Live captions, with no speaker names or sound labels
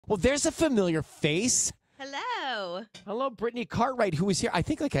Well, there's a familiar face. Hello. Hello, Brittany Cartwright, who was here, I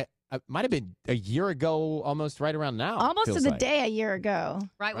think, it might have been a year ago, almost right around now. Almost to feels the like. day a year ago.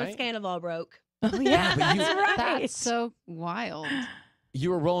 Right when Scandal broke. Oh, yeah, but you- that's right. That's so wild.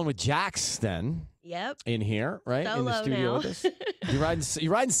 You were rolling with Jax then Yep. in here, right? in the Solo studio now. with us.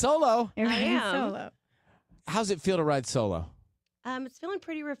 You're riding solo. You're I riding am. solo. How's it feel to ride solo? It's feeling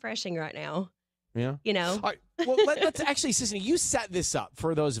pretty refreshing right now. Yeah. You know. All right. Well, let's actually, Sissany, you set this up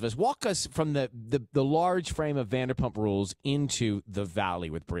for those of us. Walk us from the large frame of Vanderpump Rules into the Valley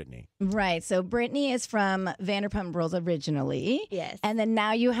with Brittany. Right. So Brittany is from Vanderpump Rules originally. Yes. And then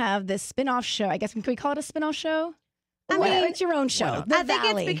now you have this spin-off show. I guess, can we call it a spin-off show? I mean, it's your own show. not? The I think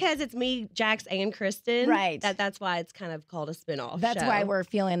Valley. it's because it's me, Jax, and Kristen. Right. That's why it's kind of called a spinoff. That's show. why we're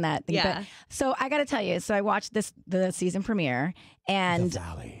feeling that thing. Yeah. But, so I got to tell you, so I watched the season premiere and The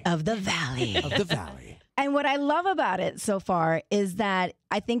Valley. of the Valley. Of the Valley. And what I love about it so far is that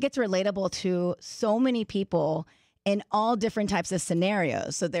I think it's relatable to so many people in all different types of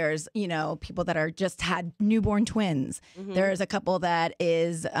scenarios. So there's, people that are just had newborn twins. Mhm. There's a couple that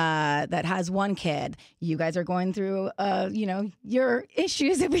is that has one kid. You guys are going through, your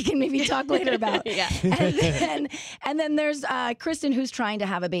issues that we can maybe talk later about. Yeah. And then there's Kristen who's trying to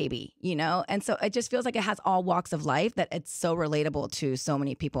have a baby, and so it just feels like it has all walks of life, that it's so relatable to so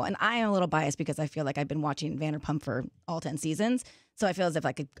many people. And I am a little biased because I feel like I've been watching Vanderpump for all 10 seasons. So I feel as if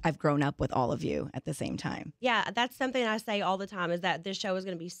I've grown up with all of you at the same time. Yeah, that's something I say all the time, is that this show is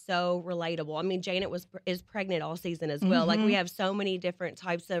going to be so relatable. I mean, Janet is pregnant all season as well. Like, we have so many different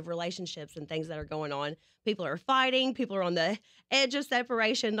types of relationships and things that are going on. People are fighting. People are on the edge of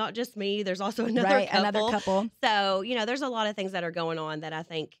separation. Not just me. There's also another couple. So, there's a lot of things that are going on that I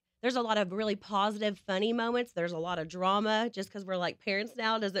think. There's a lot of really positive, funny moments. There's a lot of drama. Just because we're like parents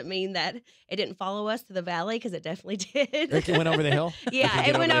now doesn't mean that it didn't follow us to the Valley, because it definitely did. It went over the hill? Yeah,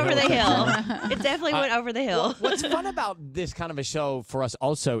 it went over the hill. It definitely went over the hill. What's fun about this kind of a show for us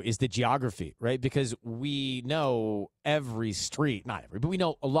also is the geography, right? Because we know every street, not every, but we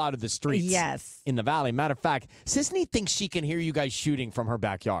know a lot of the streets in the Valley. Matter of fact, Sissany thinks she can hear you guys shooting from her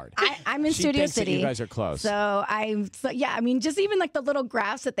backyard. I'm in she Studio thinks City. That you guys are close. Just even like the little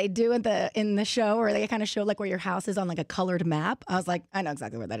graphs that they do in the show, or they kind of show like where your house is on like a colored map. I was like, I know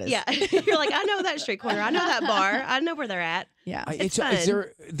exactly where that is. Yeah, you're like, I know that street corner. I know that bar. I know where they're at. Yeah, it's fun.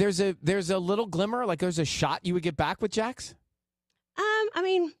 There's a little glimmer, like there's a shot you would get back with Jax? I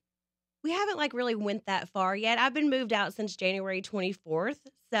mean, we haven't like really went that far yet. I've been moved out since January 24th.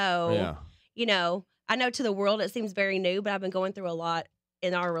 So, I know to the world it seems very new, but I've been going through a lot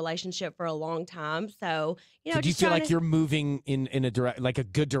in our relationship for a long time. So, do you feel like you're moving in a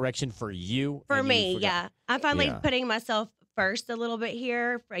good direction for you? For me, yeah. I'm finally putting myself first a little bit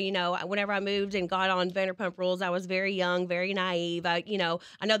here. Whenever I moved and got on Vanderpump Rules, I was very young, very naive. I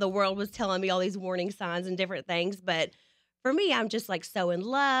know the world was telling me all these warning signs and different things, but for me, I'm just like so in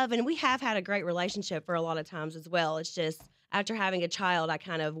love, and we have had a great relationship for a lot of times as well. It's just after having a child, I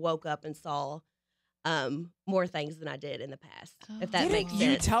kind of woke up and saw more things than I did in the past, if that makes sense.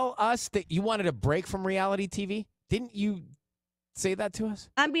 Didn't you tell us that you wanted a break from reality TV? Didn't you say that to us?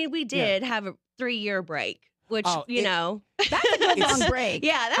 I mean, we did have a 3-year break, which, that's a good long break.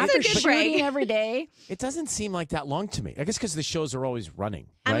 Yeah, that's a good break. Shooting every day. It doesn't seem like that long to me. I guess because the shows are always running.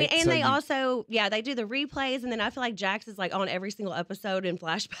 I right? mean, and so they also, they do the replays, and then I feel like Jax is like on every single episode in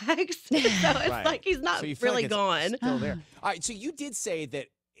flashbacks. So it's like he's not really gone. Still there. All right, so you did say that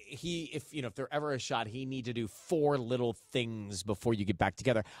if there ever a shot, he need to do 4 little things before you get back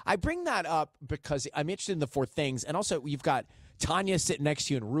together. I bring that up because I'm interested in the 4 things, and also you've got Tanya sitting next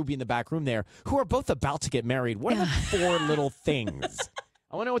to you and Ruby in the back room there, who are both about to get married. What are the 4 little things?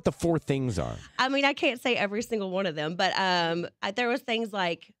 I want to know what the 4 things are. I mean, I can't say every single one of them, but there was things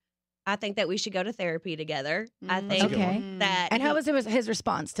like, I think that we should go to therapy together. I think that. And how was his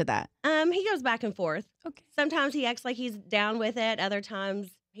response to that? He goes back and forth. Okay. Sometimes he acts like he's down with it. Other times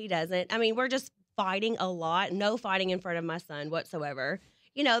he doesn't. I mean, we're just fighting a lot. No fighting in front of my son whatsoever.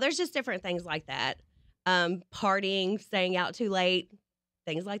 There's just different things like that. Partying, staying out too late,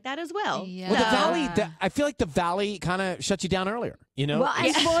 things like that as well. Yeah. Well, the Valley, I feel like the Valley kind of shut you down earlier,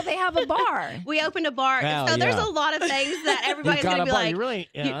 Well, they have a bar. We opened a bar. Well, so there's a lot of things that everybody's going to be like,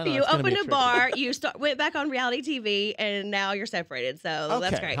 you opened a bar, you went back on reality TV, and now you're separated. So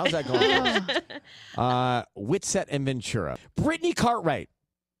that's great. How's that going? Whitsett and Ventura. Brittany Cartwright.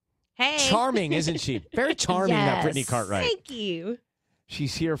 Hey. Charming, isn't she? Very charming, that Brittany Cartwright. Thank you.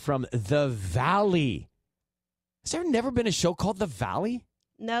 She's here from The Valley. Has there never been a show called The Valley?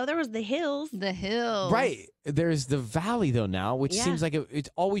 No, there was The Hills. The Hills. Right. There's The Valley, though, now, which seems like it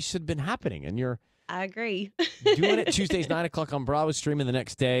always should have been happening. And you're I agree. Doing it Tuesdays, 9 o'clock on Bravo, streaming the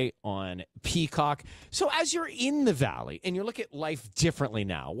next day on Peacock. So as you're in the Valley and you look at life differently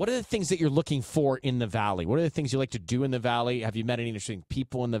now, what are the things that you're looking for in the Valley? What are the things you like to do in the Valley? Have you met any interesting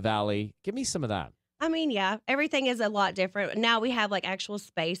people in the Valley? Give me some of that. I mean, yeah, everything is a lot different. Now we have like actual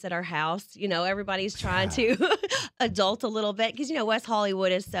space at our house. You know, everybody's trying to adult a little bit because, you know, West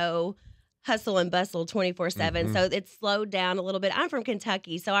Hollywood is so hustle and bustle 24/7. So it's slowed down a little bit. I'm from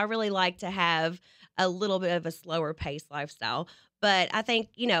Kentucky, so I really like to have a little bit of a slower paced lifestyle. But I think,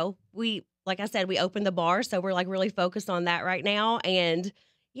 you know, like I said, we opened the bar, so we're like really focused on that right now. And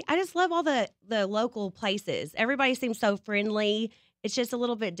yeah, I just love all the local places. Everybody seems so friendly. It's just a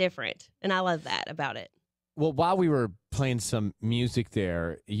little bit different, and I love that about it. Well, while we were playing some music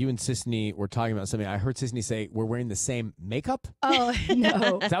there, you and Sisney were talking about something. I heard Sisney say we're wearing the same makeup. Oh,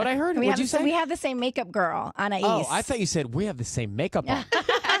 no. Is that what I heard? What'd you say? We have the same makeup girl, Anais. Oh, I thought you said we have the same makeup on.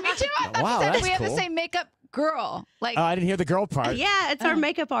 Me too. Wow, Said that's we have cool. the same makeup girl. Like, I didn't hear the girl part. Yeah, it's our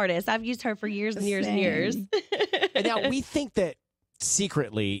makeup artist. I've used her for years and years and years. And now we think that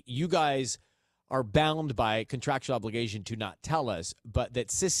secretly you guys are bound by contractual obligation to not tell us, but that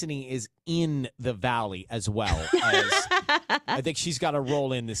Sisney is in the Valley as well. As I think she's got a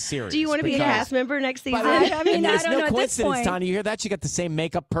role in this series. Do you want to be a cast member next season? I mean, and I there's don't no know at this coincidence, point. Tanya. You hear that? She got the same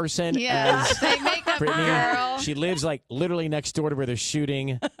makeup person yeah, as same makeup Brittany. girl. She lives like literally next door to where they're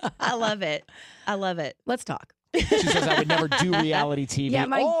shooting. I love it. I love it. Let's talk. She says I would never do reality TV. Yeah,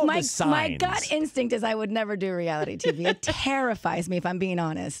 All my the signs. gut instinct is I would never do reality TV. It terrifies me, if I'm being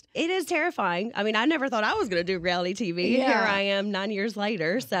honest. It is terrifying. I mean, I never thought I was going to do reality TV. Yeah. Here I am 9 years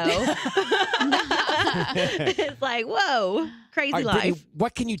later. So it's like, whoa, crazy All right, life. Brittany,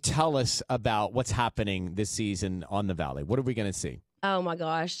 what can you tell us about what's happening this season on the Valley? What are we going to see? Oh my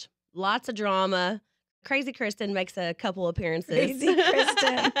gosh. Lots of drama. Crazy Kristen makes a couple appearances. Crazy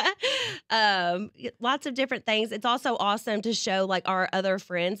Kristen. Lots of different things. It's also awesome to show like our other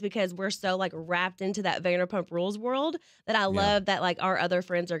friends because we're so like wrapped into that Vanderpump Rules world that I love that like our other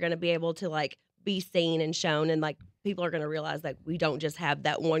friends are going to be able to like be seen and shown, and like people are going to realize that we don't just have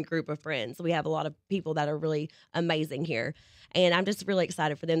that one group of friends. We have a lot of people that are really amazing here. And I'm just really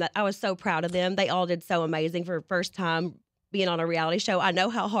excited for them. That I was so proud of them. They all did so amazing for first time being on a reality show. I know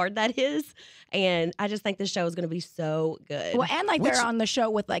how hard that is. And I just think this show is going to be so good. Well, and like they're on the show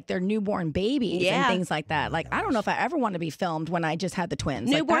with like their newborn babies and things like that. Like, I don't know if I ever want to be filmed when I just had the twins.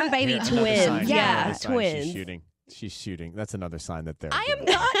 Newborn like baby Here, another sign. twins. Here, Yeah, another sign. twins. She's shooting. She's shooting. That's another sign that they're. I am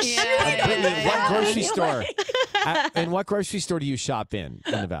doing. not Yeah. Brittany, what grocery You're store? like- In what grocery store do you shop in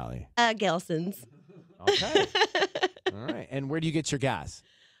the Valley? Gelson's. Okay. All right. And where do you get your gas?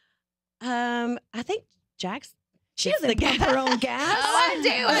 I think Jack's. She gets doesn't the pump her own gas. Oh,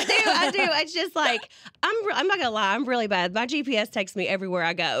 I do. It's just like I'm not gonna lie. I'm really bad. My GPS takes me everywhere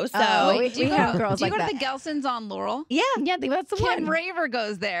I go. So Oh, Wait, we have girls do you like go that. to the Gelson's on Laurel? yeah, Yeah, that's the Kim one. Raver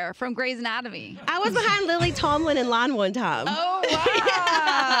goes there from Grey's Anatomy. I was behind Lily Tomlin in line one time. Oh, wow.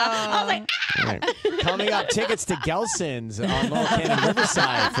 I was like, All right. Coming up, tickets to Gelson's on Laurel Canyon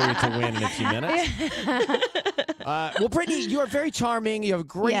Riverside for you to win in a few minutes. Well, Brittany, you are very charming. You have a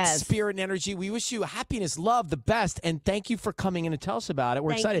great Yes. spirit and energy. We wish you happiness, love, the best, and thank you for coming in to tell us about it.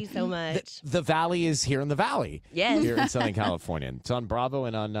 We're thank excited. you so much. The Valley is here in the Valley. Yes. Here in Southern California. It's on Bravo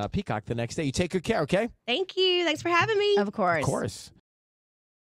and on Peacock the next day. You take good care, okay? Thank you. Thanks for having me. Of course. Of course.